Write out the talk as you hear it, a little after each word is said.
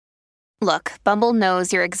Look, Bumble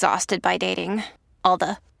knows you're exhausted by dating. All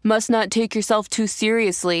the must not take yourself too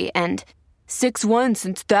seriously and 6'1"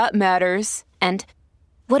 since that matters. And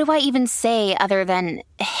what do I even say other than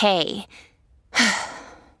hey?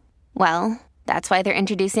 Well, that's why they're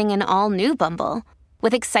introducing an all-new Bumble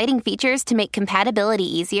with exciting features to make compatibility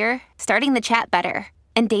easier, starting the chat better,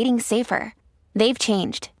 and dating safer. They've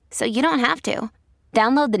changed, so you don't have to.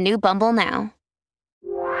 Download the new Bumble now.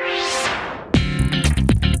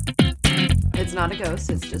 It's not a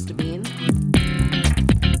ghost, it's just a bean. Time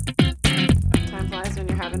flies when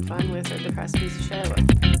you're having fun with a depressed piece of shit.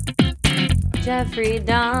 Jeffrey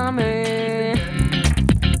Dahmer.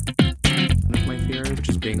 One of my fears, which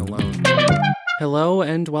is being alone. Hello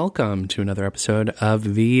and welcome to another episode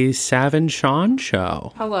of the Sav and Sean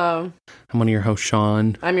Show. Hello. I'm one of your hosts,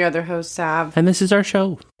 Sean. I'm your other host, Sav. And this is our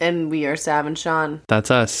show. And we are Sav and Sean.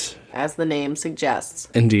 That's us. As the name suggests.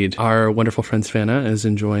 Indeed. Our wonderful friend Savannah is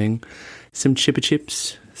enjoying some Chippa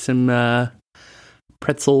Chips, some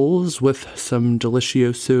pretzels with some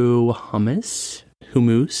delicioso hummus,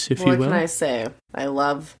 if you will. What can I say? I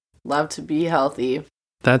love to be healthy.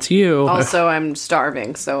 That's you. Also, I'm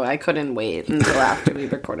starving, so I couldn't wait until after we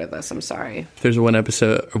recorded this. I'm sorry. There's one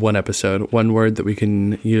word that we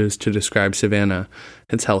can use to describe Savannah.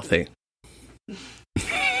 It's healthy.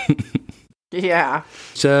 Yeah.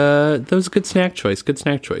 That was a good snack choice.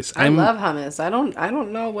 I love hummus. I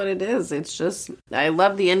don't know what it is. It's just, I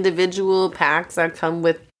love the individual packs that come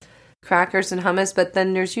with crackers and hummus, but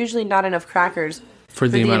then there's usually not enough crackers for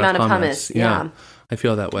the amount of hummus. Yeah. I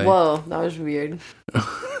feel that way. Whoa, that was weird.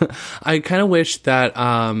 I kind of wish that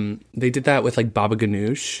they did that with like baba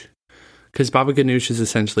ganoush, because baba ganoush is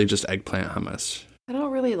essentially just eggplant hummus. I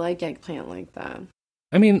don't really like eggplant like that.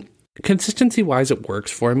 I mean, consistency-wise, it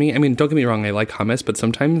works for me. I mean, don't get me wrong, I like hummus, but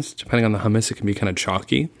sometimes, depending on the hummus, it can be kind of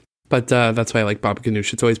chalky. But that's why I like baba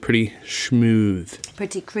ganoush. It's always pretty smooth.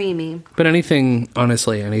 Pretty creamy. But anything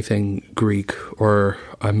Greek or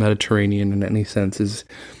Mediterranean in any sense is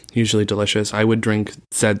usually delicious. I would drink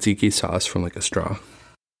tzatziki sauce from like a straw.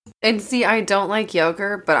 And see, I don't like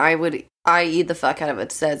yogurt, but I eat the fuck out of a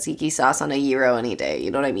tzatziki sauce on a gyro any day.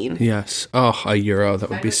 You know what I mean? Yes. Oh, a gyro. That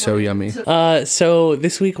would be so yummy. So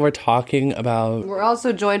this week we're talking about... We're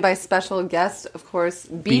also joined by special guest, of course,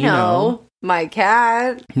 Beano. My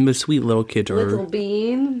cat. The sweet little kidder. Little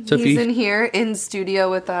Bean. So he's in here in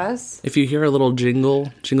studio with us. If you hear a little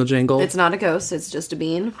jingle jangle. It's not a ghost, it's just a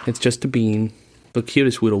bean. It's just a bean. The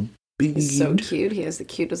cutest little bean. He's so cute. He has the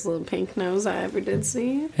cutest little pink nose I ever did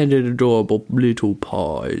see. And an adorable little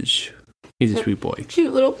paws. He's a sweet boy.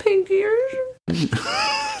 Cute little pink ears.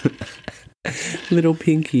 Little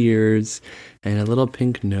pink ears. And a little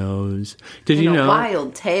pink nose. Did you know? A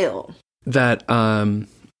wild tail. That,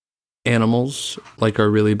 animals are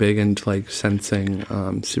really big into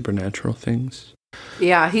sensing supernatural things.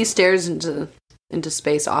 Yeah, he stares into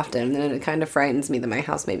space often, and it kind of frightens me that my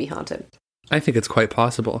house may be haunted. I think it's quite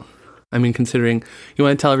possible. I mean, considering, you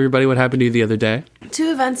want to tell everybody what happened to you the other day?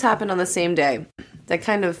 2 events happened on the same day that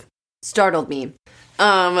kind of startled me.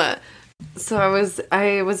 So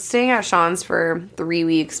I was staying at Sean's for 3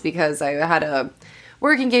 weeks because I had a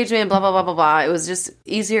work engagement, blah, blah, blah, blah, blah. It was just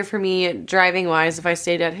easier for me driving-wise. If I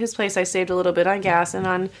stayed at his place, I saved a little bit on gas and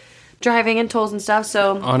on driving and tolls and stuff,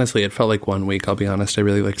 so... Honestly, it felt like 1 week, I'll be honest. I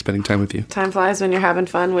really like spending time with you. Time flies when you're having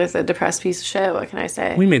fun with a depressed piece of shit, what can I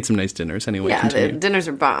say? We made some nice dinners anyway. Yeah, the dinners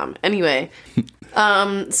are bomb. Anyway,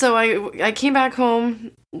 so I came back home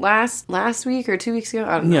last week or 2 weeks ago.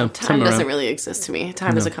 I don't know. Time doesn't really exist to me.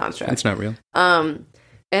 Time is a construct. It's not real. And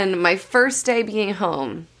my first day being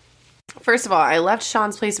home... First of all, I left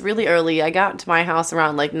Sean's place really early. I got to my house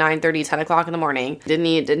around 9:30, 10 o'clock in the morning. Didn't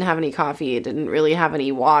eat, didn't have any coffee, didn't really have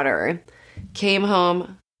any water. Came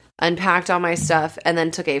home, unpacked all my stuff, and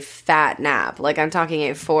then took a fat nap. I'm talking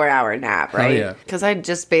a 4-hour nap, right? Oh, yeah. Because I'd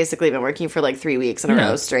just basically been working for 3 weeks in a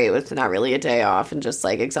row straight with not really a day off and just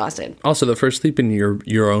exhausted. Also, the first sleep in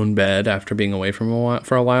your own bed after being away for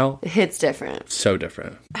a while. It hits different. So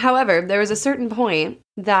different. However, there was a certain point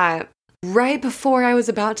that... right before I was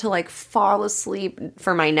about to fall asleep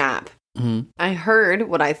for my nap, I heard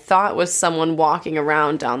what I thought was someone walking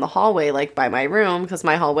around down the hallway, by my room, because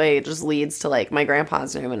my hallway just leads to my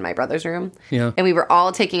grandpa's room and my brother's room. Yeah. And we were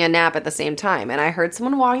all taking a nap at the same time. And I heard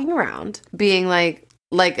someone walking around being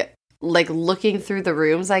looking through the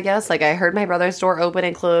rooms, I guess. I heard my brother's door open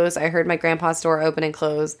and close. I heard my grandpa's door open and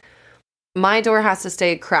close. My door has to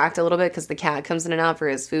stay cracked a little bit because the cat comes in and out for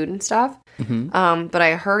his food and stuff. Mm-hmm. But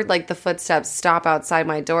I heard the footsteps stop outside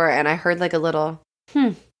my door, and I heard a little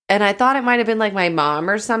and And I thought it might have been like my mom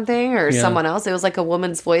or something or someone else. It was like a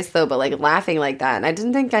woman's voice though, but like laughing like that. And I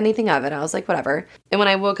didn't think anything of it. I was like, whatever. And when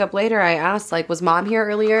I woke up later, I asked like, was mom here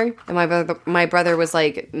earlier? And my brother was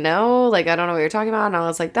like, no, like, I don't know what you're talking about. And I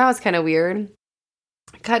was like, that was kind of weird.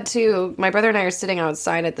 Cut to, my brother and I are sitting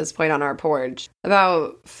outside at this point on our porch.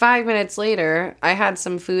 About 5 minutes later, I had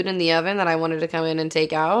some food in the oven that I wanted to come in and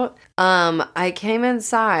take out. I came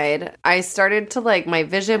inside. I started to like, my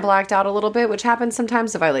vision blacked out a little bit, which happens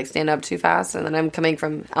sometimes if I like stand up too fast and then I'm coming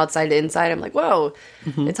from outside to inside. I'm like, whoa,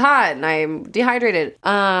 it's hot and I'm dehydrated.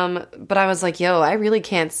 But I was like, yo, I really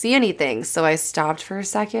can't see anything. So I stopped for a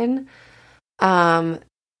second.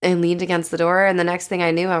 And leaned against the door. And the next thing I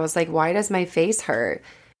knew, I was like, why does my face hurt?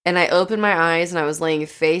 And I opened my eyes and I was laying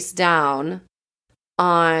face down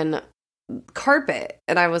on carpet.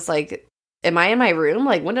 And I was like, am I in my room?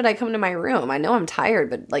 Like, when did I come to my room? I know I'm tired,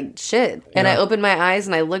 but like, shit. And I opened my eyes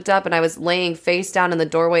and I looked up and I was laying face down in the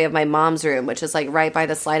doorway of my mom's room, which is like right by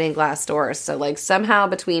the sliding glass door. So like somehow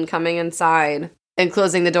between coming inside and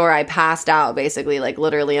closing the door, I passed out, basically, like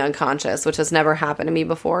literally unconscious, which has never happened to me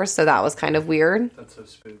before. So that was kind of weird. That's so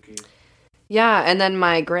spooky. Yeah. And then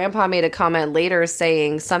my grandpa made a comment later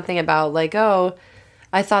saying something about like, oh,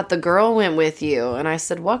 I thought the girl went with you. And I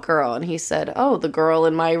said, what girl? And he said, oh, the girl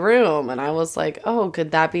in my room. And I was like, oh,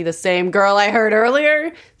 could that be the same girl I heard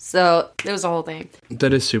earlier? So it was a whole thing.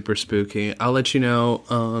 That is super spooky. I'll let you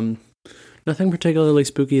know. Nothing particularly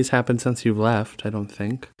spooky has happened since you've left, I don't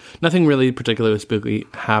think. Nothing really particularly spooky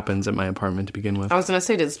happens at my apartment to begin with. I was going to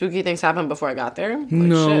say, did spooky things happen before I got there? Like,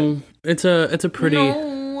 no. Shit. It's a pretty...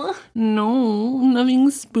 No, nothing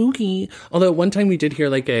spooky. Although one time we did hear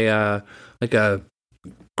like a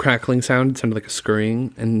crackling sound. It sounded like a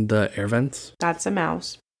scurrying in the air vents. That's a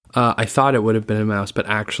mouse. I thought it would have been a mouse, but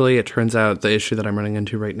actually it turns out the issue that I'm running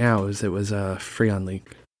into right now is it was a Freon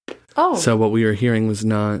leak. Oh. So what we were hearing was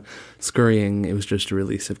not scurrying, it was just a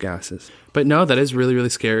release of gases. But no, that is really, really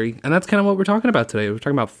scary. And that's kind of what we're talking about today. We're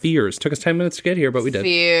talking about fears. Took us 10 minutes to get here, but we did.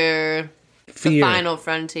 Fear. The final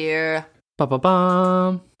frontier.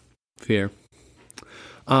 Ba-ba-bam. Fear.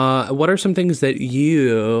 What are some things that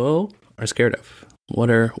you are scared of? What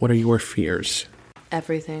are your fears?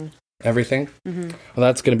 Everything. Everything? Mm-hmm. Well,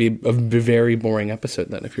 that's going to be a very boring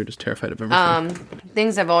episode then if you're just terrified of everything.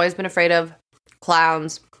 Things I've always been afraid of.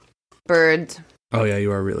 Clowns. Birds. Oh yeah,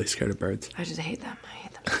 you are really scared of birds. I just hate them. I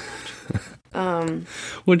hate them so much.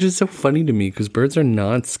 Which is so funny to me because birds are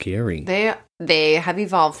not scary. They have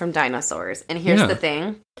evolved from dinosaurs. And here's the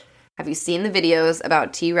thing. Have you seen the videos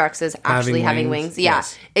about T-Rexes actually having wings? Yeah,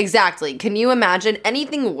 yes. Exactly. Can you imagine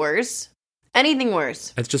anything worse? Anything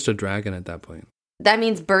worse? It's just a dragon at that point. That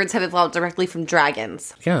means birds have evolved directly from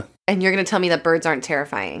dragons. Yeah. And you're going to tell me that birds aren't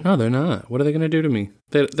terrifying? No, they're not. What are they going to do to me?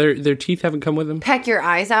 Their teeth haven't come with them? Peck your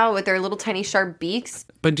eyes out with their little tiny sharp beaks.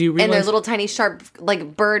 But do you realize... And their little tiny sharp,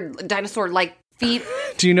 like, bird, dinosaur-like feet.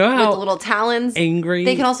 Do you know how... With little talons. Angry...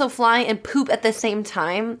 They can also fly and poop at the same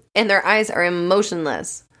time. And their eyes are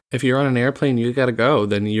emotionless. If you're on an airplane, you got to go.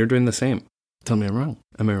 Then you're doing the same. Tell me I'm wrong.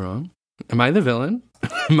 Am I wrong? Am I the villain?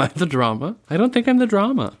 Am I the drama? I don't think I'm the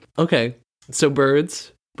drama. Okay. So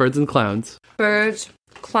birds and clowns. Birds,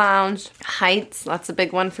 clowns, heights. That's a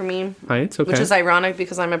big one for me. Heights, okay. Which is ironic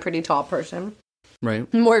because I'm a pretty tall person.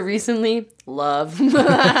 Right. More recently, love.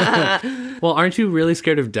 Well, aren't you really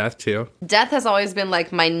scared of death too? Death has always been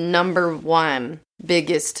like my number one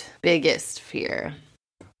biggest fear.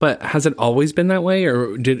 But has it always been that way,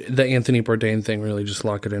 or did the Anthony Bourdain thing really just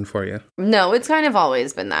lock it in for you? No, it's kind of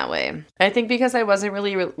always been that way. I think because I wasn't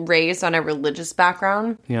really raised on a religious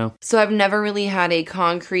background. Yeah. So I've never really had a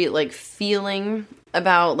concrete, like, feeling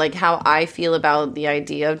about, like, how I feel about the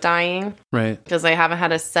idea of dying. Right. Because I haven't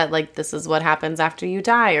had a set, like, this is what happens after you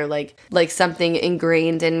die, or, like something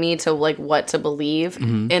ingrained in me to, like, what to believe.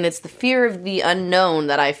 Mm-hmm. And it's the fear of the unknown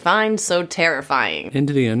that I find so terrifying.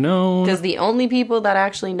 Into the unknown. Because the only people that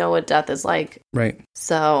actually know what death is like. Right.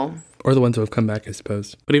 So... Or the ones who have come back, I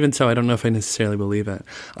suppose. But even so, I don't know if I necessarily believe it.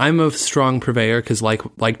 I'm a strong purveyor because,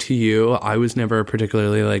 like to you, I was never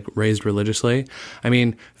particularly, like, raised religiously. I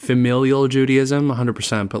mean, familial Judaism,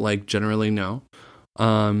 100%, but, like, generally no.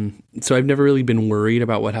 So I've never really been worried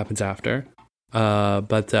about what happens after.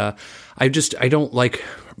 But I don't like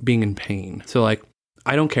being in pain. So, like,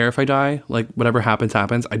 I don't care if I die. Like, whatever happens. I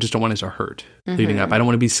just don't want it to hurt leading up. I don't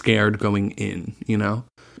want to be scared going in, you know?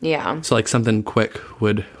 Yeah. So, like, something quick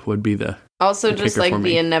would be the also the just, like,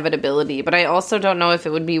 the inevitability. But I also don't know if it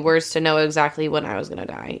would be worse to know exactly when I was going to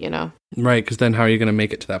die, you know? Right, because then how are you going to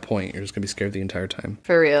make it to that point? You're just going to be scared the entire time.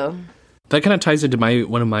 For real. That kind of ties into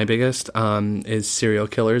one of my biggest is serial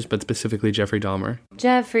killers, but specifically Jeffrey Dahmer.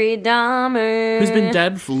 Jeffrey Dahmer. Who's been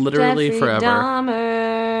dead literally forever.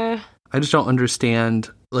 Dahmer. I just don't understand.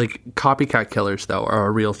 Like, copycat killers, though, are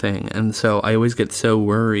a real thing. And so I always get so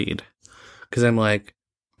worried because I'm like,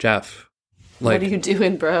 Jeff, like, what are you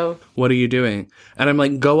doing, bro? What are you doing? And I'm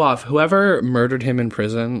like, go off. Whoever murdered him in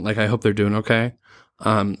prison, like, I hope they're doing okay,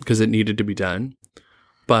 because it needed to be done.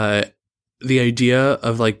 But the idea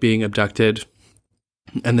of, like, being abducted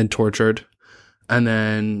and then tortured and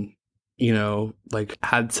then, you know, like,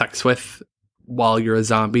 had sex with while you're a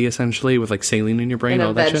zombie, essentially, with, like, saline in your brain, In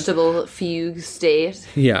all a that shit. vegetable fugue state.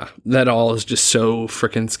 Yeah, that all is just so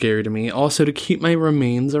freaking scary to me. Also, to keep my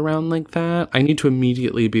remains around like that, I need to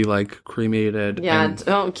immediately be, like, cremated. Yeah, and-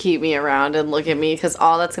 don't keep me around and look at me, because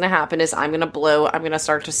all that's going to happen is I'm going to blow, I'm going to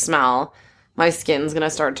start to smell, my skin's going to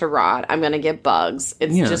start to rot, I'm going to get bugs.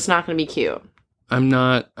 It's Yeah. just not going to be cute. I'm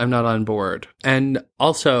not on board. And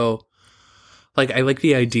also, like, I like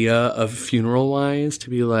the idea of funeral-wise to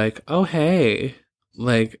be like, oh, hey,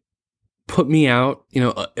 like, put me out, you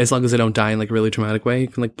know, as long as I don't die in, like, a really traumatic way. You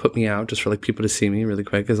can, like, put me out just for, like, people to see me really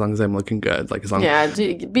quick, as long as I'm looking good. Like, as long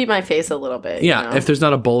Beat my face a little bit. yeah, you know? if there's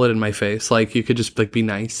not a bullet in my face, like, you could just, like, be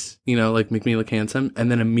nice, you know, like, make me look handsome, and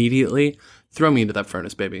then immediately throw me into that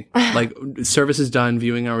furnace, baby. Like, service is done,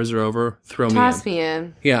 viewing hours are over, throw me in. Toss me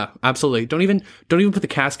in. Yeah, absolutely. Don't even put the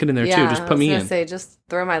casket in there, too. Just put me in. I was going to say, just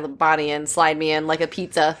throw my body in, slide me in like a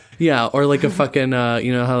pizza. Yeah, or like a fucking,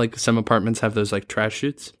 you know how like some apartments have those like trash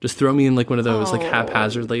chutes? Just throw me in like one of those, like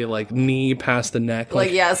haphazardly, like knee past the neck.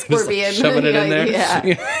 Like, yeah, just, like, scorpion. shoving it in there.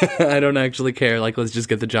 Yeah. I don't actually care. Like, let's just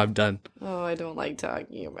get the job done. Oh, I don't like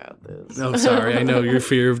talking about this. Oh, sorry. I know your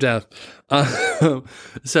fear of death.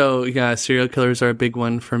 So, yeah, serial killers are a big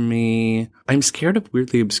one for me. I'm scared of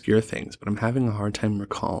weirdly obscure things, but I'm having a hard time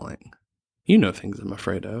recalling. You know things I'm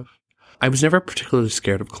afraid of. I was never particularly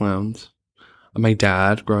scared of clowns. My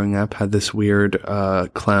dad, growing up, had this weird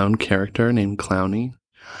clown character named Clowny,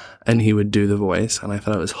 and he would do the voice, and I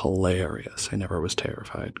thought it was hilarious. I never was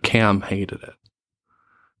terrified. Cam hated it.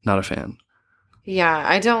 Not a fan. Yeah,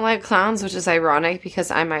 I don't like clowns, which is ironic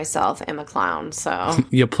because I myself am a clown, so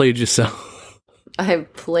You played yourself. I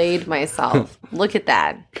played myself. Look at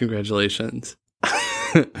that. Congratulations.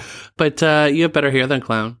 But you have better hair than a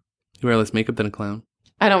clown. You wear less makeup than a clown.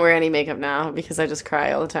 I don't wear any makeup now because I just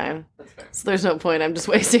cry all the time. So there's no point. I'm just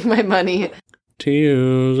wasting my money.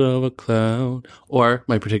 Tears of a clown. Or,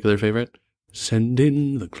 my particular favorite, send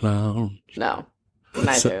in the clown. No.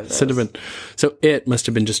 Neither of those. Cinnamon. So it must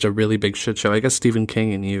have been just a really big shit show. I guess Stephen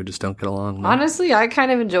King and you just don't get along. No? Honestly, I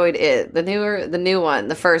kind of enjoyed it. The new one,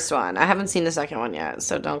 the first one. I haven't seen the second one yet,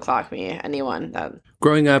 so don't clock me. Anyone that.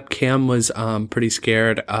 Growing up, Cam was pretty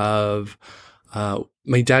scared of.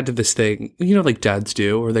 My dad did this thing, you know, like dads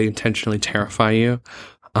do, where they intentionally terrify you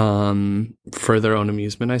for their own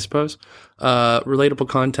amusement, I suppose. Relatable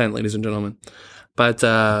content, ladies and gentlemen. But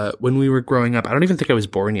when we were growing up, I don't even think I was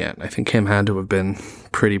born yet. I think Cam had to have been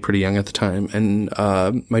pretty young at the time. And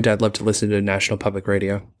my dad loved to listen to National Public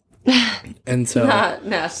Radio. And so Not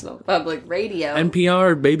National Public Radio.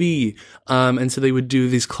 NPR, baby. And so they would do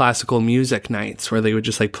these classical music nights where they would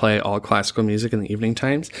just like play all classical music in the evening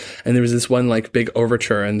times. And there was this one like big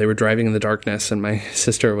overture, and they were driving in the darkness, and my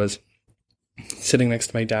sister was sitting next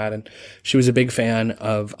to my dad, and she was a big fan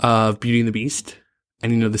of Beauty and the Beast.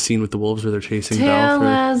 And you know the scene with the wolves where they're chasing Belle Tale through.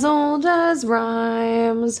 as old as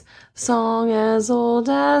rhymes, song as old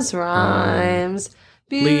as rhymes,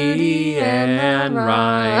 beauty and the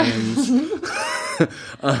rhymes.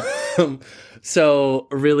 So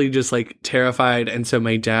really just like terrified. And so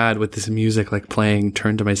my dad, with this music like playing,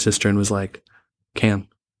 turned to my sister and was like, Cam,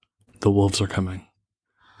 the wolves are coming.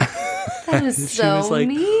 That is She so was like,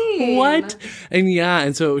 mean. What? And yeah,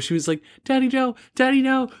 and so she was like, Daddy,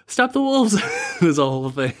 no, stop the wolves. It was a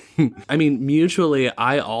whole thing. I mean, mutually,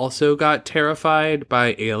 I also got terrified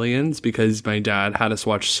by aliens because my dad had us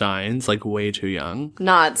watch Signs like way too young.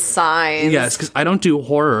 Not Signs. Yes, because I don't do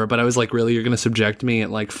horror, but I was like, really, you're going to subject me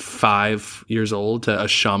at like 5 years old to a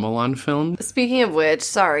Shyamalan film? Speaking of which,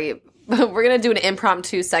 sorry, but we're going to do an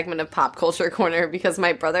impromptu segment of Pop Culture Corner because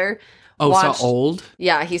my brother... saw Old?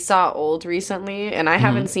 Yeah, he saw Old recently, and I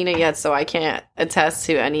haven't seen it yet, so I can't attest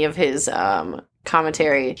to any of his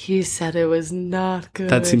commentary. He said it was not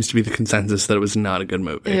good. That seems to be the consensus, that it was not a good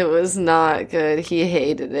movie. It was not good. He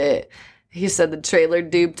hated it. He said the trailer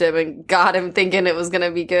duped him and got him thinking it was going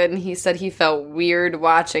to be good, and he said he felt weird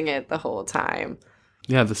watching it the whole time.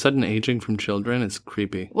 Yeah, the sudden aging from children is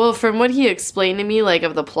creepy. Well, from what he explained to me, like,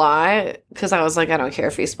 of the plot, because I was like, I don't care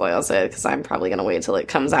if he spoils it, because I'm probably going to wait till it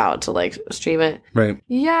comes out to, like, stream it. Right.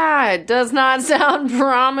 Yeah, it does not sound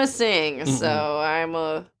promising. So I'm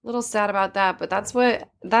a little sad about that, but that's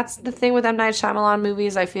the thing with M. Night Shyamalan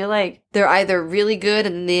movies. I feel like they're either really good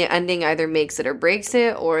and the ending either makes it or breaks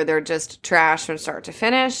it, or they're just trash from start to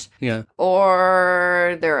finish. Yeah.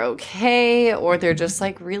 Or they're okay, or they're just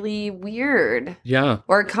like really weird. Yeah.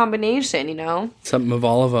 Or a combination, you know? Something of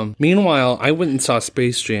all of them. Meanwhile, I went and saw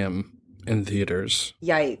Space Jam in theaters.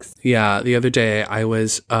 Yikes. Yeah, the other day I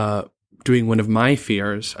was doing one of my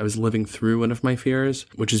fears. I was living through one of my fears,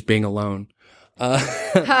 which is being alone. Because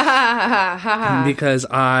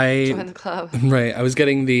Join the club. Right, I was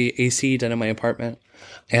getting the AC done in my apartment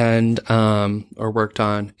and or worked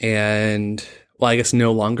on, and well, I guess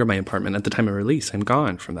no longer my apartment at the time of release. I'm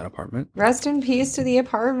gone from that apartment. Rest in peace to the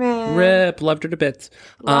apartment. Rip, loved her to bits.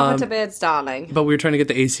 Love it to bits, darling. But we were trying to get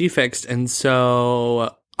the AC fixed, and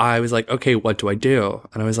so I was like, okay, what do I do?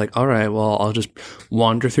 And I was like, all right, well, I'll just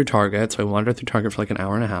wander through Target. So I wandered through Target for like an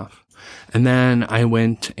hour and a half. And then I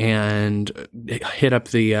went and hit up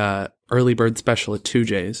the early bird special at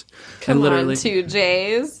 2J's. Come and literally, on,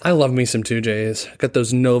 2J's. I love me some 2J's. Got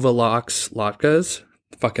those Nova Lux latkes.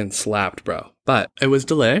 Fucking slapped, bro. But it was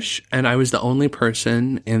delish, and I was the only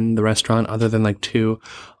person in the restaurant other than like two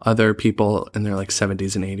other people in their like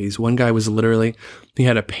 70s and 80s. One guy was literally, he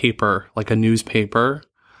had a paper, like a newspaper,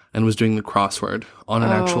 and was doing the crossword on an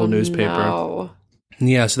actual newspaper. No.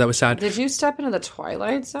 Yeah, so that was sad. Did you step into the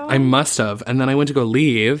Twilight Zone? I must have. And then I went to go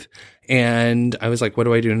leave, and I was like, what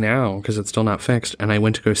do I do now? Because it's still not fixed. And I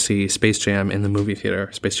went to go see Space Jam in the movie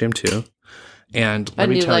theater, Space Jam 2. And let A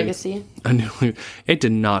me New tell Legacy? it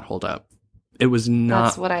did not hold up. It was not.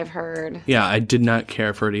 That's what I've heard. Yeah, I did not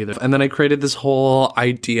care for it either. And then I created this whole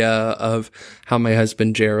idea of how my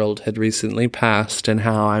husband Gerald had recently passed and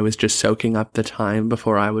how I was just soaking up the time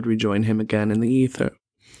before I would rejoin him again in the ether.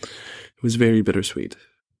 It was very bittersweet.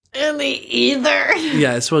 In the ether?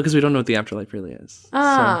 Yes, well, because we don't know what the afterlife really is.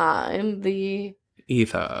 In the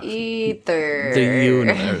Ether. ether. The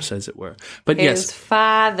universe, as it were. But His yes.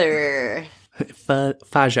 father.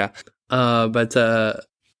 Faja. But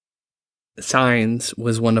Signs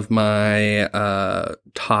was one of my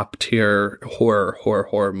top tier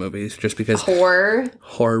horror movies, just because horror.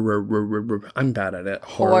 I'm bad at it.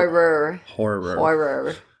 Horror.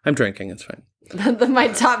 I'm drinking. It's fine. My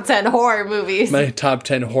top 10 horror movies. My top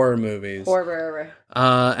 10 horror movies. Horror.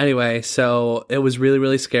 Anyway, so it was really,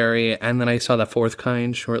 really scary. And then I saw The Fourth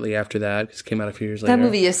Kind shortly after that, because it came out a few years later. That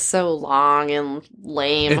movie is so long and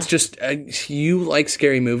lame. It's just, you like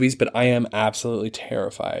scary movies, but I am absolutely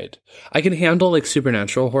terrified. I can handle like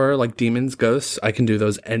supernatural horror, like demons, ghosts. I can do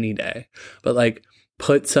those any day. But like,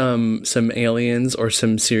 put some aliens or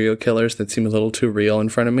some serial killers that seem a little too real in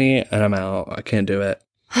front of me, and I'm out. I can't do it.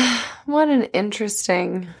 What an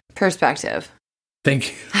interesting perspective.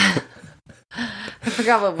 Thank you. I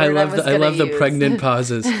forgot what word I was going to use. I love the pregnant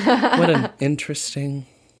pauses. What an interesting.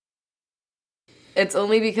 It's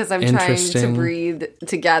only because I'm trying to breathe,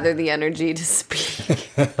 to gather the energy to speak.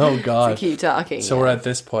 Oh, God. To keep talking. So we're at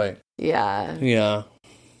this point. Yeah. Yeah.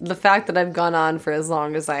 The fact that I've gone on for as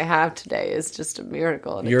long as I have today is just a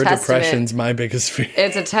miracle. And your depression's my biggest fear.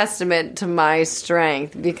 It's a testament to my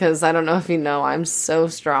strength, because I don't know if you know, I'm so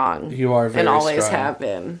strong. You are very and always strong. have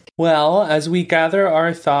been. Well, as we gather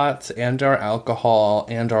our thoughts and our alcohol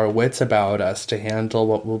and our wits about us to handle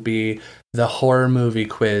what will be the horror movie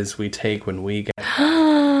quiz we take when we get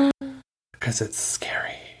because it's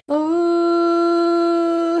scary.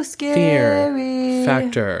 Oh, scary. Fear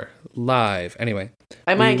factor live. Anyway.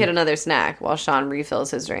 I might get another snack while Sean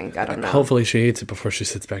refills his drink. I don't know. Hopefully she eats it before she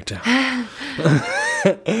sits back down.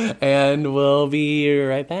 And we'll be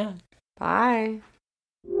right back. Bye.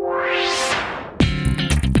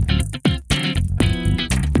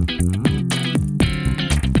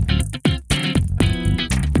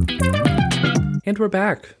 And we're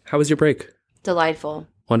back. How was your break? Delightful.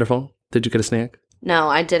 Wonderful. Did you get a snack? No,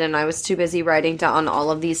 I didn't. I was too busy writing down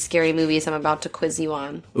all of these scary movies I'm about to quiz you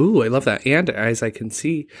on. Ooh, I love that. And as I can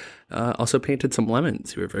see, also painted some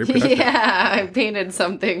lemons. You were very productive. Yeah, I painted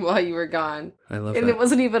something while you were gone. I love and that. it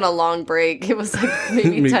wasn't even a long break. It was like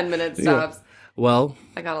maybe 10-minute stops. Yeah. Well,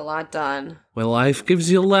 I got a lot done. When life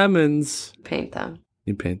gives you lemons, paint them.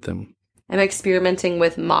 You paint them. I'm experimenting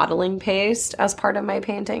with modeling paste as part of my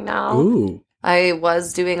painting now. Ooh. I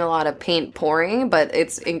was doing a lot of paint pouring, but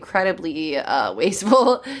it's incredibly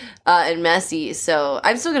wasteful and messy. So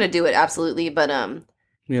I'm still going to do it, absolutely. But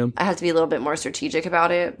yeah. I have to be a little bit more strategic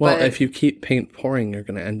about it. Well, but, if you keep paint pouring, you're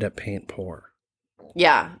going to end up paint poor.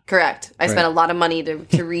 Yeah, correct. I spent a lot of money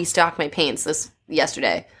to restock my paints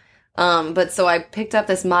yesterday. But so I picked up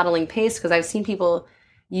this modeling paste because I've seen people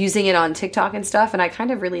using it on TikTok and stuff, and I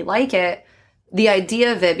kind of really like it. the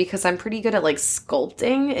idea of it, because I'm pretty good at like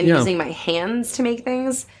sculpting and using my hands to make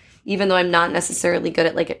things, even though I'm not necessarily good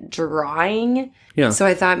at like drawing. Yeah. So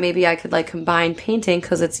I thought maybe I could like combine painting,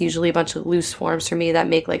 because it's usually a bunch of loose forms for me that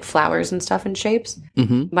make like flowers and stuff and shapes,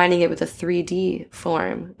 combining it with a 3D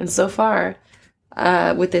form. And so far,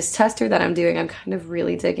 with this tester that I'm doing, I'm kind of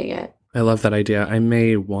really digging it. I love that idea. I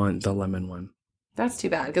may want the lemon one. That's too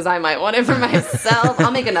bad, because I might want it for myself.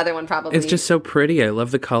 I'll make another one probably. It's just so pretty. I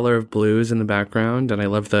love the color of blues in the background, and I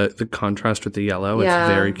love the contrast with the yellow. Yeah.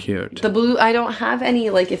 It's very cute. The blue, I don't have any,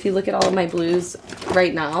 like, if you look at all of my blues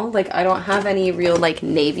right now, like, I don't have any real, like,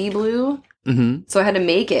 navy blue. Mm-hmm. So I had to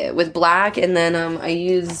make it with black, and then I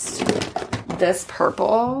used this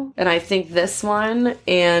purple, and I think this one,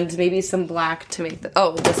 and maybe some black to make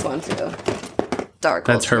this one too. Dark.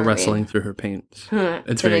 That's her wrestling through her paints.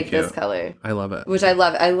 It's to very make cute. this color. I love it. Which I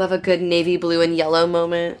love. I love a good navy blue and yellow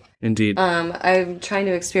moment. Indeed. I'm trying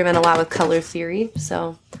to experiment a lot with color theory.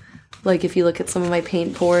 So, like, if you look at some of my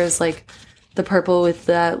paint pours, like the purple with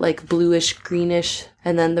that like bluish greenish,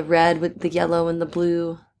 and then the red with the yellow and the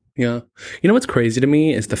blue. Yeah. You know what's crazy to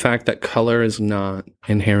me is the fact that color is not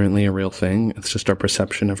inherently a real thing. It's just our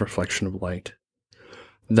perception of reflection of light.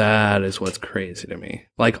 That is what's crazy to me.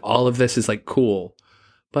 Like, all of this is like cool,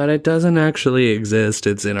 but it doesn't actually exist.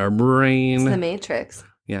 It's in our brain. It's the Matrix.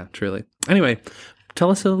 Yeah, truly. Anyway, tell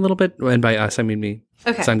us a little bit, and by us, I mean me.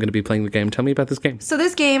 Okay. So I'm going to be playing the game. Tell me about this game. So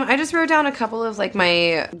this game, I just wrote down a couple of like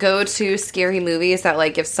my go-to scary movies that,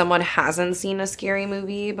 like, if someone hasn't seen a scary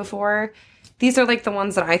movie before, these are like the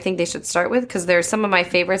ones that I think they should start with, because they're some of my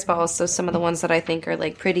favorites, but also some of the ones that I think are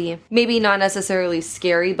like pretty, maybe not necessarily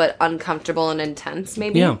scary, but uncomfortable and intense,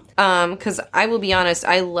 maybe. Yeah. Because I will be honest,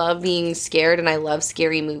 I love being scared and I love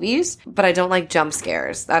scary movies, but I don't like jump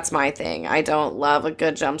scares. That's my thing. I don't love a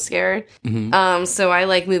good jump scare. So I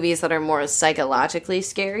like movies that are more psychologically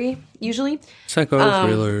scary, usually. Psycho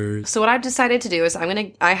thrillers. So what I've decided to do is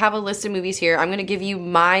I have a list of movies here. I'm going to give you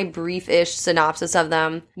my brief-ish synopsis of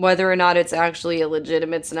them. Whether or not it's actually a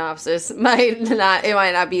legitimate synopsis, it might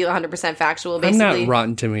not be 100% factual, basically. I'm not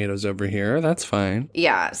Rotten Tomatoes over here. That's fine.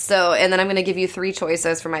 Yeah. So, and then I'm going to give you 3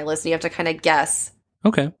 choices for my list, and you have to kind of guess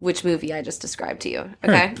Okay. which movie I just described to you.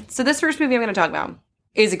 Okay? So this first movie I'm going to talk about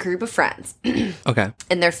is a group of friends. Okay.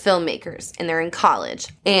 And they're filmmakers, and they're in college,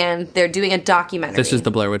 and they're doing a documentary. This is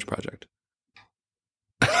the Blair Witch Project.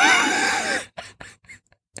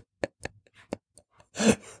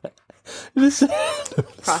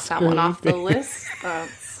 Cross that one off the list.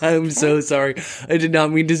 I'm so sorry. I did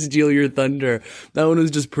not mean to steal your thunder. That one was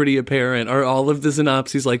just pretty apparent. Are all of the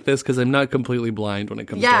synopses like this? Because I'm not completely blind when it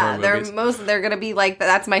comes to horror movies. They're going to be like,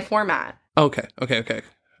 that's my format. Okay.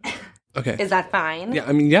 Is that fine? Yeah,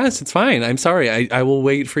 I mean, yes, it's fine. I'm sorry. I will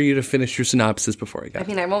wait for you to finish your synopsis before I go. I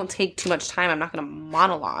mean, I won't take too much time. I'm not going to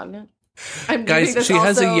monologue. Guys, she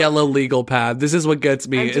has a yellow legal pad. This is what gets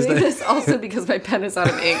me. I'm doing this also because my pen is out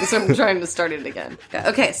of ink, so I'm trying to start it again.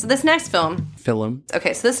 Okay, so this next film?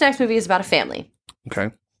 Okay, so this next movie is about a family.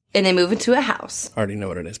 Okay. And they move into a house. I already know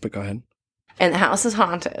what it is, but go ahead. And the house is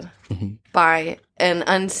haunted by an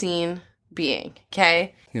unseen being,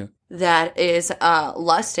 okay? Yeah. That is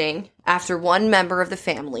lusting after one member of the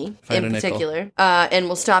family in particular, and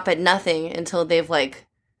will stop at nothing until they've, like,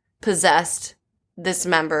 possessed this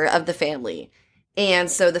member of the family.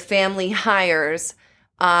 And so the family hires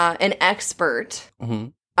an expert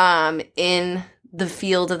in the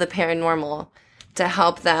field of the paranormal to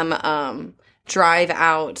help them drive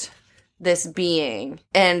out this being.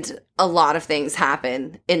 And a lot of things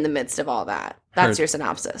happen in the midst of all that. That's your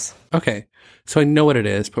synopsis. Okay. So I know what it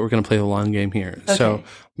is, but we're going to play the long game here. Okay. So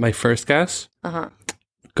my first guess,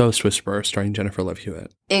 Ghost Whisperer starring Jennifer Love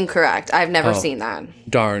Hewitt. Incorrect. I've never seen that.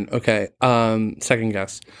 Darn. Okay. Second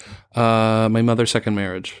guess, My Mother's Second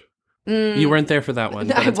Marriage. You weren't there for that one.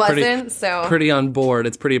 I wasn't, so... Pretty on board.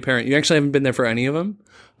 It's pretty apparent. You actually haven't been there for any of them.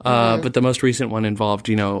 But the most recent one involved,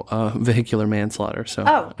 vehicular manslaughter.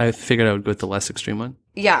 So I figured I would go with the less extreme one.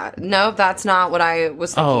 Yeah. No, that's not what I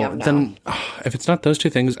was thinking of. Then if it's not those two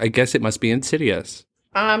things, I guess it must be Insidious.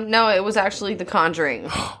 No, it was actually The Conjuring.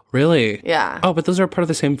 Really? Yeah. Oh, but those are part of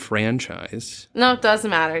the same franchise. No, it doesn't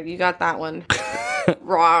matter. You got that one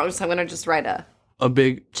wrong, so I'm going to just write a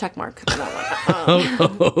big check mark on that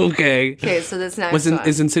one. Okay. Okay, so this next one.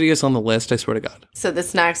 Is Insidious on the list? I swear to God. So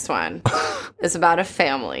this next one is about a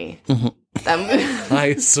family.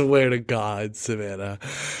 I swear to God, Savannah.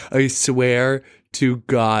 I swear to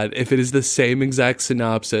God, if it is the same exact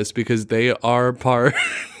synopsis, because they are part...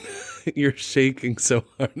 You're shaking so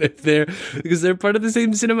hard because they're part of the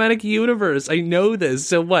same cinematic universe. I know this.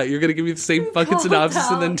 So what? You're gonna give me the same fucking synopsis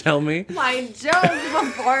and then tell me my joke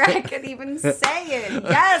before I could even say it.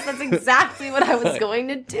 Yes, that's exactly what I was going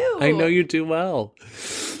to do. I know you too well.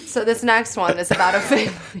 So this next one is about a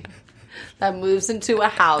family that moves into a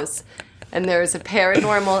house, and there is a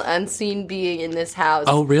paranormal unseen being in this house.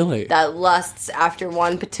 Oh, really? That lusts after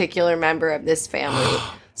one particular member of this family.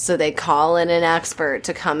 So they call in an expert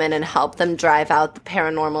to come in and help them drive out the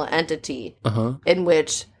paranormal entity, in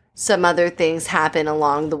which some other things happen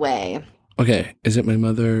along the way. Okay. Is it my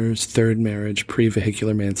mother's third marriage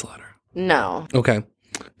pre-vehicular manslaughter? No. Okay.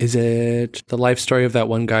 Is it the life story of that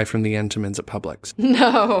one guy from the Entenmann's at Publix?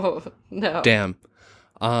 No. Damn.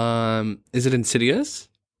 Is it Insidious?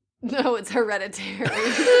 No, it's Hereditary.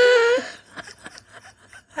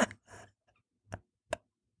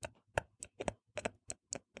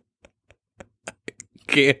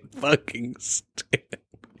 Can't fucking stand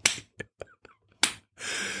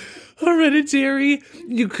Hereditary.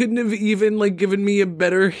 You couldn't have even given me a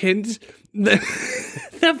better hint.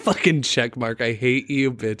 That fucking check mark. I hate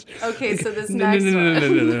you, bitch. Okay, so this next one.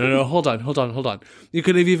 No. Hold on. You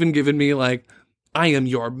could have even given me I am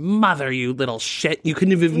your mother, you little shit. You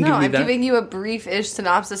couldn't have even given me that. No, I'm giving you a brief-ish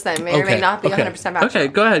synopsis that may or may not be 100% accurate. Okay,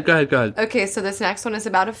 go ahead. Okay, so this next one is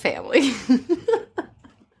about a family.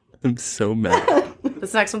 I'm so mad.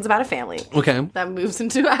 This next one's about a family. Okay. That moves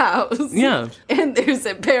into a house. Yeah. And there's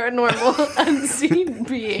a paranormal unseen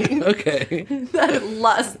being. Okay. That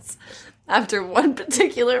lusts after one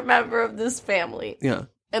particular member of this family. Yeah.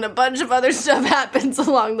 And a bunch of other stuff happens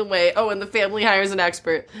along the way. Oh, and the family hires an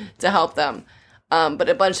expert to help them. But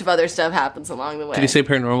a bunch of other stuff happens along the way. Did you say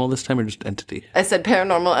paranormal this time or just entity? I said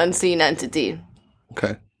paranormal unseen entity.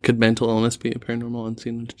 Okay. Could mental illness be a paranormal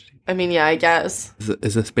unseen entity? I mean, yeah, I guess.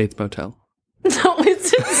 Is this Bates Motel? No,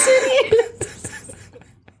 it's Insidious.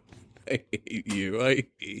 I hate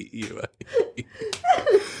you.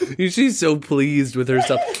 She's so pleased with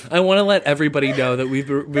herself. I want to let everybody know that we've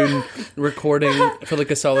been recording for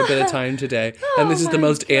a solid bit of time today, and this is the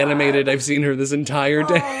most animated I've seen her this entire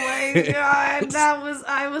day. Oh my god,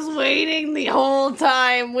 I was waiting the whole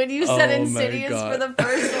time when you said Insidious for the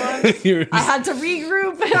first one. I had to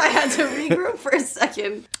regroup for a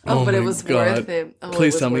second. But it was worth it.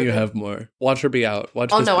 Please tell me you have more. Watch her be out.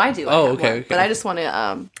 No, I do. Okay. But I just want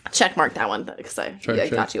to check mark that one because I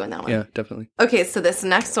got you on that one. Yeah, definitely. Okay, so this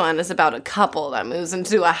next one is about a couple that moves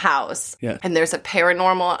into a house. Yeah. And there's a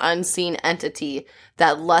paranormal unseen entity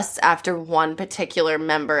that lusts after one particular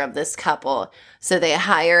member of this couple. So they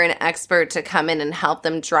hire an expert to come in and help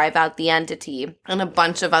them drive out the entity. And a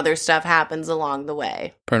bunch of other stuff happens along the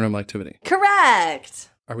way. Paranormal Activity. Correct.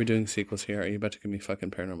 Are we doing sequels here? Are you about to give me fucking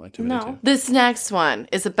Paranormal Activity too? This next one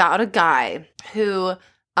is about a guy who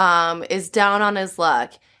is down on his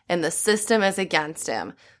luck and the system is against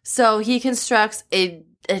him. So he constructs a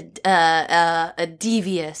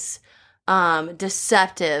devious,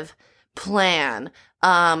 deceptive plan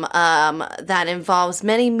that involves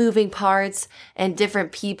many moving parts and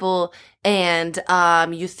different people. And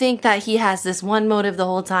you think that he has this one motive the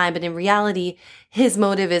whole time, but in reality, his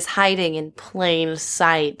motive is hiding in plain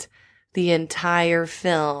sight the entire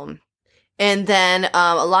film. And then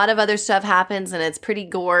a lot of other stuff happens, and it's pretty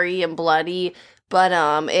gory and bloody, but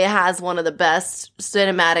it has one of the best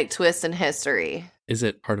cinematic twists in history. Is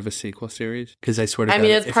it part of a sequel series? Because I swear to God, I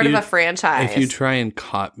mean, it's part of a franchise. If you try and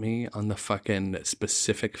caught me on the fucking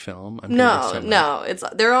specific film, I'm no, it's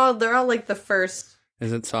they're all the first.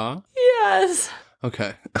 Is it Saw? Yes.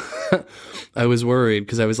 Okay. I was worried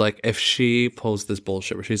because I was like, if she pulls this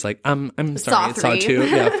bullshit where she's like, I'm sorry, it's Saw 2.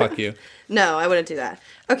 Yeah, fuck you. No, I wouldn't do that.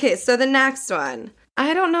 Okay, so the next one.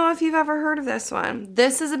 I don't know if you've ever heard of this one.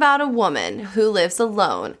 This is about a woman who lives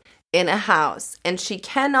alone in a house, and she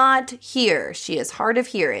cannot hear. She is hard of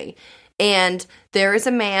hearing. And there is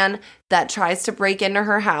a man that tries to break into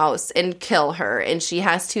her house and kill her, and she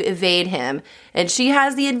has to evade him. And she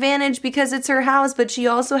has the advantage because it's her house, but she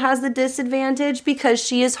also has the disadvantage because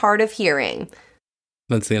she is hard of hearing.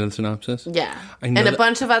 That's the end of the synopsis? Yeah. And a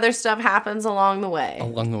bunch of other stuff happens along the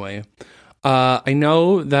way. I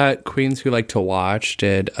know that Queens Who Like to Watch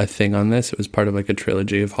did a thing on this. It was part of a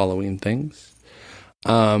trilogy of Halloween things.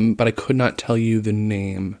 But I could not tell you the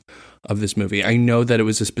name of this movie. I know that it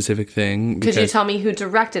was a specific thing. Could you tell me who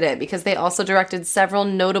directed it? Because they also directed several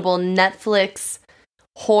notable Netflix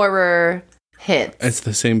horror hits. It's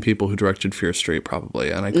the same people who directed Fear Street, probably.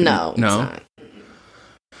 And I No.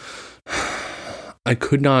 I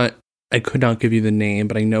could not I could not give you the name,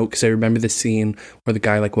 but I know because I remember the scene where the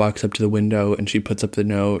guy like walks up to the window and she puts up the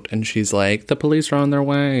note and she's like, the police are on their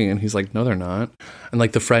way. And he's like, no, they're not. And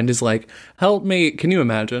like the friend is like, help me. Can you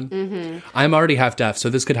imagine? Mm-hmm. I'm already half deaf, so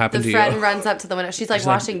this could happen to you. The friend runs up to the window. She's like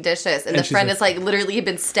washing dishes. And the friend is like literally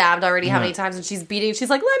been stabbed already how many times. And she's beating. She's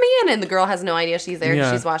like, let me in. And the girl has no idea she's there.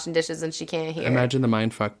 Yeah. She's washing dishes and she can't hear. Imagine the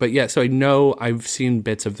mind fuck. But yeah, so I know I've seen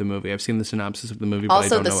bits of the movie. I've seen the synopsis of the movie, but also, I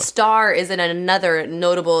don't know the star is in another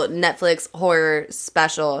notable Netflix horror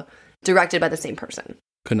special directed by the same person.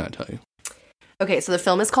 Could not tell you. Okay, so the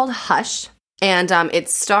film is called Hush, and it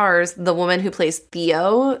stars the woman who plays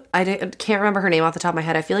Theo. I can't remember her name off the top of my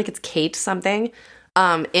head. I feel like it's Kate something,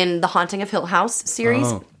 in the Haunting of Hill House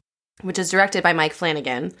series, which is directed by Mike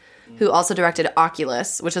Flanagan, who also directed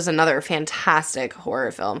Oculus, which is another fantastic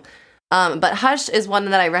horror film. But Hush is one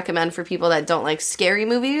that I recommend for people that don't like scary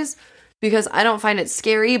movies, because I don't find it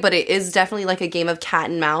scary, but it is definitely like a game of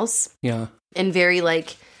cat and mouse. Yeah. And very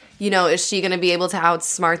like, is she going to be able to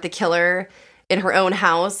outsmart the killer in her own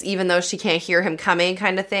house, even though she can't hear him coming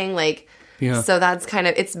kind of thing? Like, yeah. So that's kind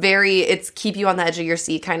of, it's keep you on the edge of your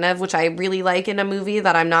seat kind of, which I really like in a movie,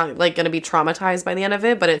 that I'm not like going to be traumatized by the end of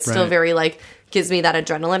it, but it's still very like, gives me that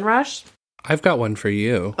adrenaline rush. I've got one for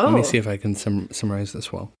you. Let me see if I can summarize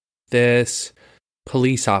this well. This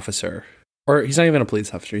police officer, or he's not even a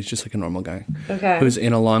police officer, he's just like a normal guy. Okay. Who's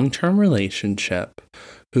in a long-term relationship,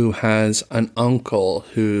 who has an uncle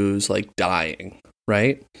who's like dying,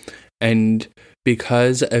 right? And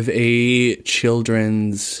because of a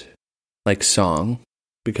children's like song,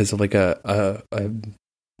 because of like a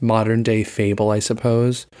modern day fable, I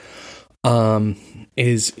suppose,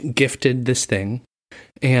 is gifted this thing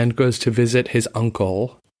and goes to visit his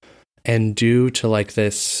uncle, and due to like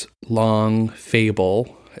this long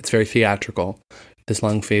fable, it's very theatrical, this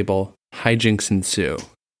long fable, hijinks ensue.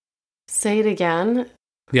 Say it again.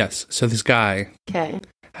 Yes. So this guy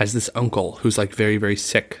has this uncle who's like very, very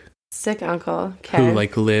sick. Sick uncle. Okay. Who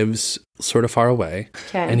like lives sort of far away.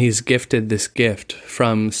 Okay. And he's gifted this gift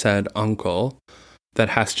from said uncle that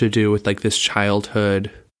has to do with like this childhood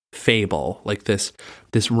fable, like this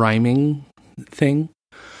rhyming thing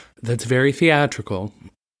that's very theatrical.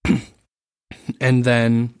 And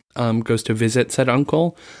then goes to visit said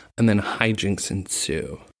uncle, and then hijinks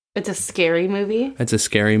ensue. It's a scary movie? It's a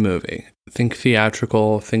scary movie. Think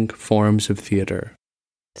theatrical, think forms of theater.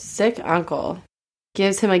 Sick uncle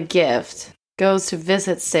gives him a gift, goes to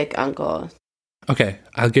visit sick uncle. Okay,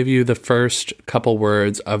 I'll give you the first couple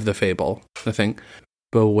words of the fable. The thing.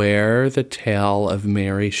 Beware the tale of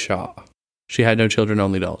Mary Shaw. She had no children,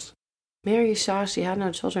 only dolls. Mary Shaw, she had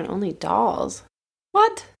no children, only dolls.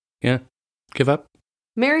 What? Yeah. Give up?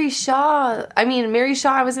 Mary Shaw, I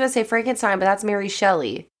was going to say Frankenstein, but that's Mary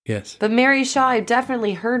Shelley. Yes. But Mary Shaw, I've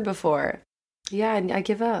definitely heard before. Yeah, I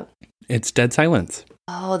give up. It's Dead Silence.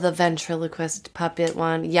 Oh, the ventriloquist puppet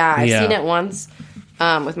one. Yeah, I've seen it once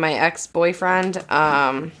with my ex-boyfriend.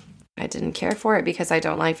 I didn't care for it because I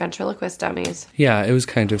don't like ventriloquist dummies. Yeah, it was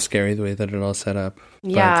kind of scary the way that it all set up.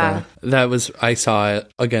 Yeah. But, I saw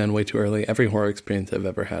it, again, way too early. Every horror experience I've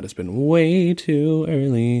ever had has been way too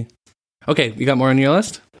early. Okay, you got more on your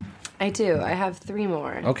list? I do. I have 3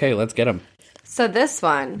 more. Okay, let's get them. So this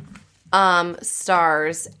one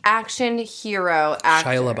stars action hero actor.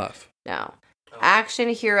 Shia LaBeouf. No. Action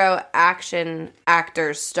hero action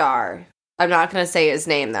actor star. I'm not going to say his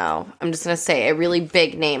name, though. I'm just going to say a really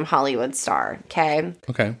big name Hollywood star, okay?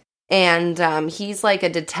 Okay. And he's like a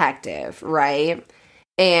detective, right?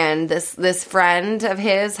 And this friend of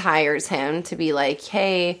his hires him to be like,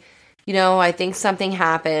 hey, I think something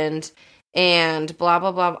happened and blah,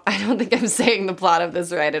 blah, blah. I don't think I'm saying the plot of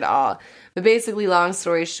this right at all. But basically, long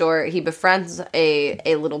story short, he befriends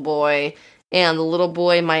a little boy, and the little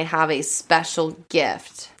boy might have a special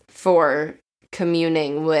gift for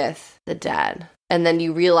communing with the dead. And then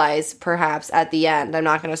you realize, perhaps at the end, I'm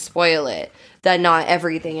not going to spoil it, that not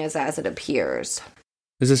everything is as it appears.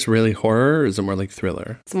 Is this really horror, or is it more like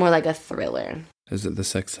thriller? It's more like a thriller. Is it The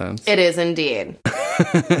Sixth Sense? It is indeed.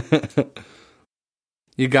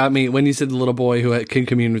 You got me. When you said the little boy who can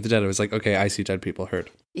commune with the dead, I was like, okay, I see dead people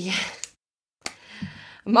hurt. Yeah.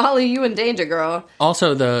 Molly, you in danger, girl.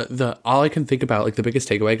 Also, the all I can think about, like the biggest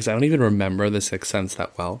takeaway, because I don't even remember The Sixth Sense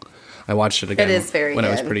that well. I watched it again when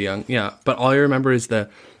I was pretty young. Yeah, but all I remember is the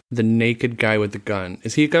naked guy with the gun.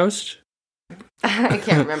 Is he a ghost? I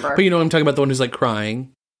can't remember. But I'm talking about the one who's like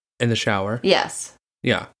crying in the shower. Yes.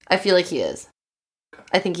 Yeah. I feel like he is.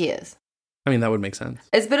 I think he is. I mean, that would make sense.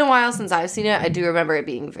 It's been a while since I've seen it. I do remember it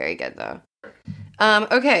being very good, though.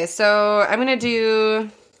 Okay, so I'm going to do...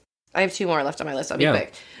 I have 2 more left on my list. I'll be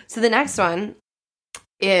quick. So the next one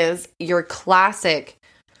is your classic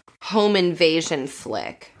home invasion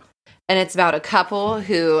flick. And it's about a couple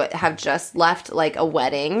who have just left, like, a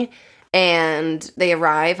wedding. And they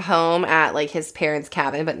arrive home at, like, his parents'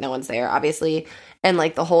 cabin, but no one's there, obviously. And,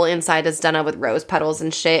 like, the whole inside is done up with rose petals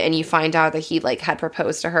and shit. And you find out that he, like, had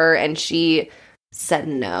proposed to her. And she said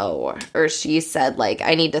no. Or she said, like,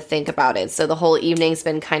 I need to think about it. So the whole evening's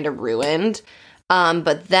been kind of ruined.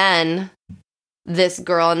 But then this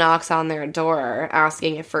girl knocks on their door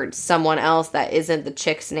asking if for someone else that isn't the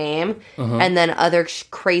chick's name. And then other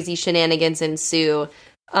crazy shenanigans ensue.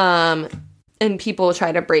 And people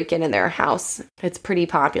try to break in their house. It's pretty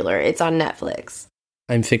popular. It's on Netflix.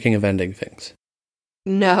 I'm thinking of Ending Things.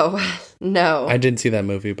 No. I didn't see that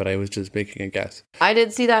movie, but I was just making a guess. I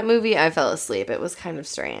did see that movie. I fell asleep. It was kind of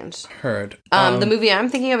strange. Heard. The movie I'm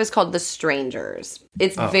thinking of is called The Strangers.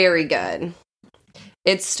 It's very good.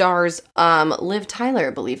 It stars Liv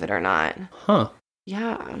Tyler, believe it or not. Huh.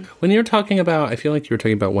 Yeah. When you were talking about, I feel like you were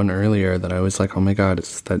talking about one earlier that I was like, oh my God,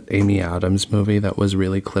 it's that Amy Adams movie that was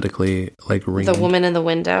really critically, like, ringed. The Woman in the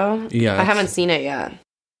Window? Yeah. I haven't seen it yet.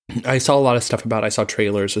 I saw a lot of stuff about it. I saw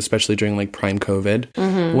trailers, especially during, like, Prime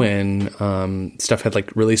COVID, when stuff had,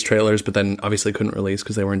 like, released trailers, but then obviously couldn't release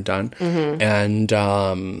because they weren't done. And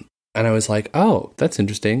I was like, oh, that's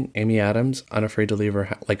interesting. Amy Adams, unafraid to leave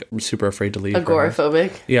her, like, super afraid to leave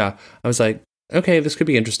Agoraphobic. Yeah. I was like, okay, this could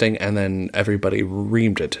be interesting. And then everybody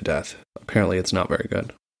reamed it to death. Apparently it's not very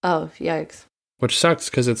good. Oh, yikes. Which sucks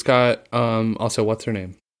because it's got, also, what's her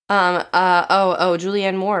name?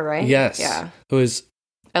 Julianne Moore, right? Yes. Yeah. Who is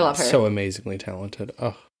I love her. So amazingly talented.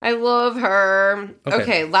 Oh. I love her.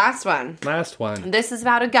 Okay, last one. This is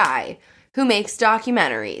about a guy who makes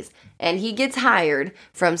documentaries, and he gets hired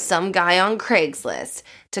from some guy on Craigslist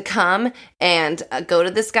to come and go to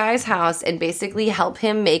this guy's house and basically help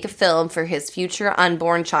him make a film for his future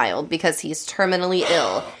unborn child because he's terminally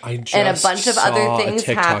ill. And a bunch of other things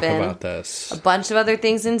happen. About this. A bunch of other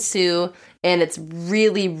things ensue, and it's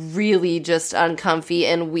really, really just uncomfy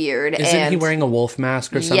and weird. Isn't he wearing a wolf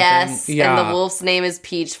mask or something? Yes, yeah. And the wolf's name is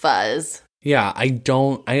Peach Fuzz. Yeah,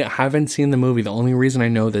 I haven't seen the movie. The only reason I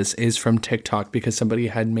know this is from TikTok because somebody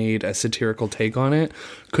had made a satirical take on it.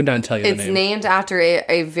 Could not tell you the name. It's named after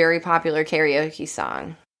a very popular karaoke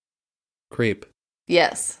song. Creep.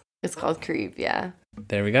 Yes, it's called Creep, yeah.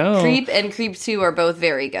 There we go. Creep and Creep 2 are both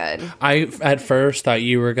very good. I, at first, thought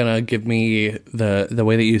you were going to give me the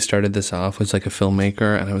way that you started this off was like a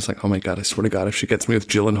filmmaker, and I was like, oh my God, I swear to God, if she gets me with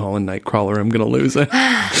Gyllenhaal and Nightcrawler, I'm going to lose it.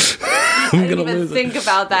 I didn't even think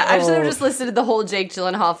about that. I should have just listed the whole Jake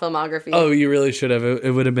Gyllenhaal filmography. Oh, you really should have.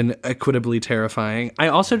 It would have been equitably terrifying. I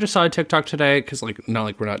also just saw a TikTok today, because like, not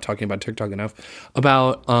like we're not talking about TikTok enough,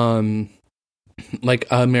 about like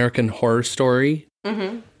American Horror Story.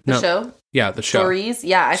 Mm-hmm. The show? Yeah, the show. Stories?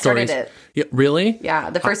 Yeah, I started it. Yeah, really? Yeah,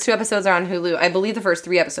 the first 2 episodes are on Hulu. I believe the first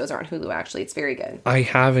 3 episodes are on Hulu, actually. It's very good. I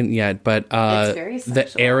haven't yet, but it's very the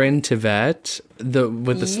Aaron Tveit,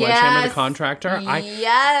 with the sledgehammer, the contractor.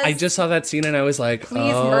 Yes. I just saw that scene and I was like,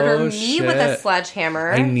 please murder me with a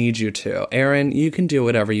sledgehammer. I need you to. Aaron, you can do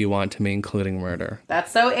whatever you want to me, including murder.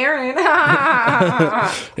 That's so Aaron.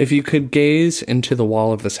 If you could gaze into the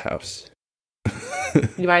wall of this house.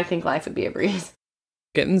 You might think life would be a breeze.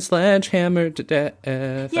 Getting sledgehammered to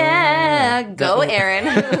death. Yeah, go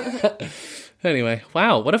Aaron. Anyway,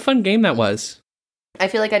 wow, what a fun game that was. I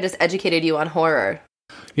feel like I just educated you on horror.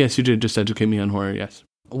 Yes, you did just educate me on horror, yes.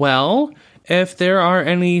 Well, if there are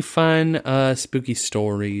any fun, spooky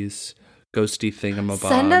stories, ghosty thingamabobs.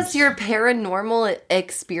 Send us your paranormal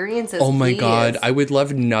experiences, Oh my please. God, I would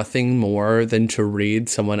love nothing more than to read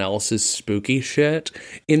someone else's spooky shit.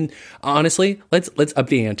 Honestly, let's up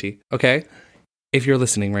the ante, okay? If you're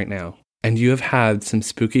listening right now and you have had some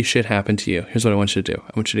spooky shit happen to you, here's what I want you to do.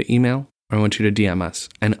 I want you to email or I want you to DM us.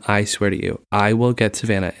 And I swear to you, I will get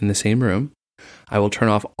Savannah in the same room. I will turn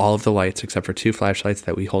off all of the lights except for 2 flashlights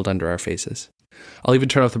that we hold under our faces. I'll even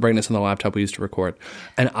turn off the brightness on the laptop we used to record.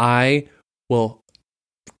 And I will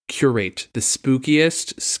curate the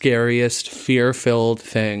spookiest, scariest, fear-filled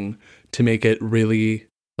thing to make it really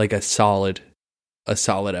like a solid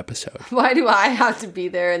episode. Why do I have to be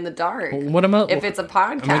there in the dark? If it's a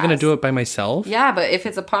podcast? Am I going to do it by myself? Yeah, but if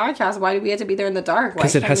it's a podcast, why do we have to be there in the dark?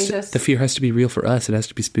 Because the fear has to be real for us. It has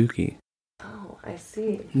to be spooky. Oh, I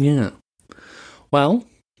see. Yeah. Well,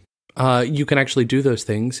 you can actually do those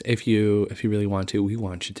things if you really want to. We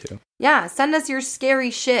want you to. Yeah, send us your scary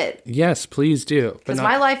shit. Yes, please do. Because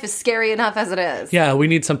my life is scary enough as it is. Yeah, we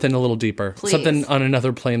need something a little deeper. Please. Something on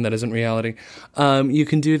another plane that isn't reality. You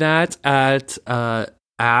can do that at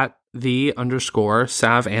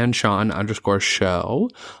Sav and Sean _show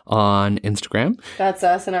on Instagram. That's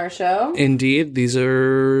us and our show. Indeed, these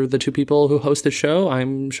are the two people who host the show.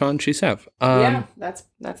 I'm Sean, she's Sav. Yeah, that's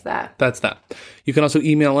that. That's that. You can also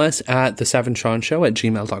email us at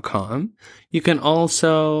thesavandshanshow@gmail.com. You can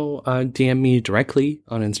also DM me directly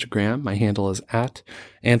on Instagram. My handle is at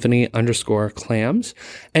Anthony _clams.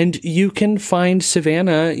 And you can find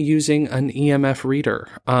Savannah using an EMF reader.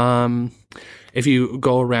 If you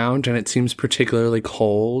go around and it seems particularly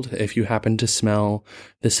cold, if you happen to smell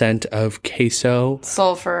the scent of queso,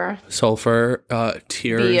 Sulfur,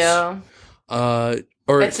 tears, BO.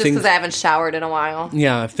 or It's just because I haven't showered in a while.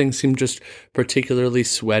 yeah, if things seem just particularly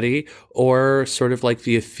sweaty, or sort of like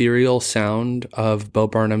the ethereal sound of Bo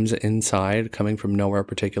Burnham's inside coming from nowhere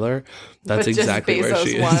particular, that's But exactly where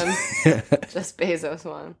she is. Just Bezos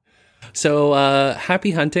won. So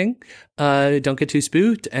happy hunting. Don't get too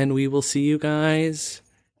spooked, and we will see you guys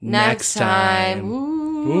next time.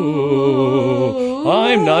 Ooh.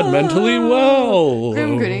 I'm not mentally well.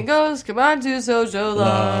 Grim Gritty Ghosts, come on to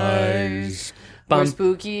socialize. We're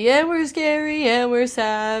spooky and we're scary and we're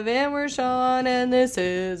Sav and we're Sean and this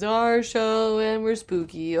is our show and we're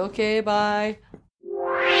spooky. Okay, bye.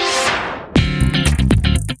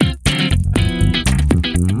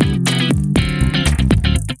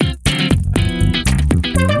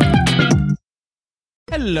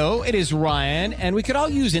 Hello, it is Ryan, and we could all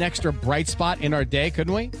use an extra bright spot in our day,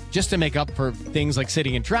 couldn't we? Just to make up for things like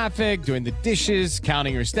sitting in traffic, doing the dishes,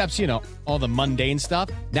 counting your steps, you know, all the mundane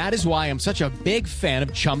stuff. That is why I'm such a big fan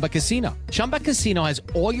of Chumba Casino. Chumba Casino has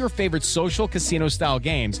all your favorite social casino-style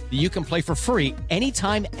games that you can play for free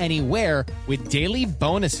anytime, anywhere with daily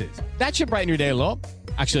bonuses. That should brighten your day a little.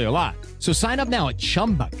 Actually, a lot. So sign up now at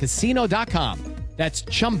ChumbaCasino.com. That's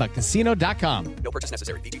ChumbaCasino.com. No purchase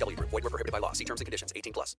necessary. VGW Group. Void where prohibited by law. See terms and conditions.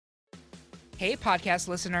 18+. Hey, podcast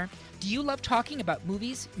listener. Do you love talking about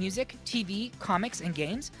movies, music, TV, comics, and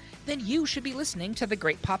games? Then you should be listening to The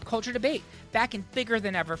Great Pop Culture Debate, back and bigger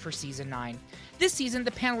than ever for Season 9. This season,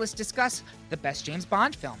 the panelists discuss the best James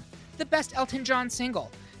Bond film, the best Elton John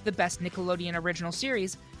single, the best Nickelodeon original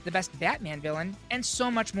series, the best Batman villain, and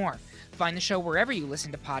so much more. Find the show wherever you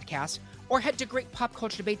listen to podcasts, or head to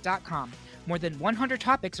greatpopculturedebate.com. More than 100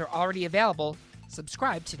 topics are already available.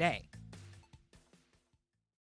 Subscribe today.